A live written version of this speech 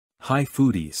Hi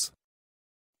foodies.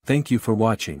 Thank you for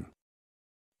watching.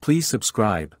 Please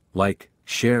subscribe, like,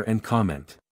 share and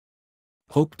comment.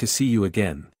 Hope to see you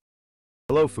again.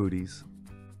 Hello foodies.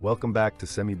 Welcome back to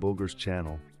Semih Bulgur's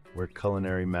channel, where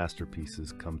culinary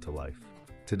masterpieces come to life.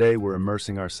 Today we're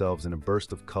immersing ourselves in a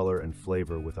burst of color and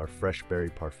flavor with our Fresh Berry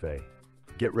Parfait.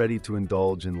 Get ready to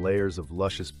indulge in layers of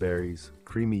luscious berries,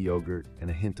 creamy yogurt, and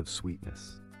a hint of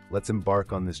sweetness. Let's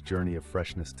embark on this journey of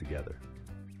freshness together.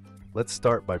 Let's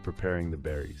start by preparing the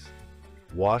berries.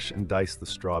 Wash and dice the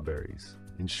strawberries,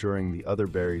 ensuring the other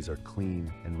berries are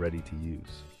clean and ready to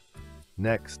use.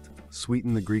 Next,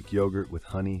 sweeten the Greek yogurt with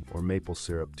honey or maple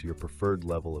syrup to your preferred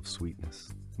level of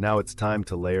sweetness. Now it's time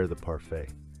to layer the parfait.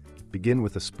 Begin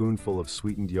with a spoonful of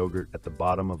sweetened yogurt at the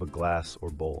bottom of a glass or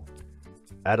bowl.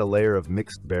 Add a layer of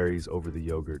mixed berries over the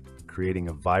yogurt, creating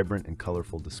a vibrant and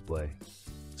colorful display.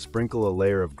 Sprinkle a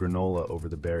layer of granola over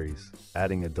the berries,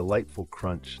 adding a delightful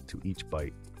crunch to each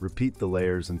bite. Repeat the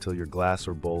layers until your glass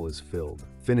or bowl is filled,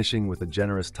 finishing with a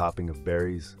generous topping of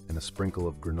berries and a sprinkle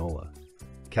of granola.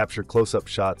 Capture close-up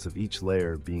shots of each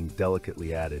layer being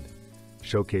delicately added,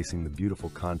 showcasing the beautiful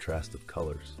contrast of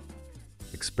colors.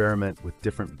 Experiment with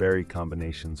different berry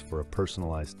combinations for a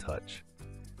personalized touch.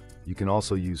 You can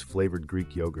also use flavored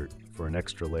Greek yogurt for an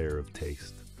extra layer of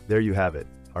taste. There you have it,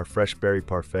 our Fresh Berry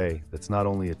Parfait that's not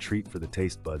only a treat for the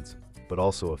taste buds, but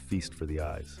also a feast for the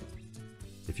eyes.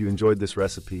 If you enjoyed this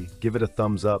recipe, give it a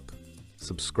thumbs up,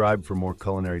 subscribe for more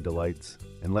culinary delights,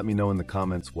 and let me know in the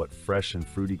comments what fresh and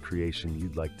fruity creation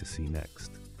you'd like to see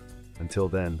next. Until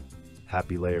then,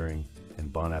 happy layering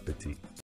and bon appetit.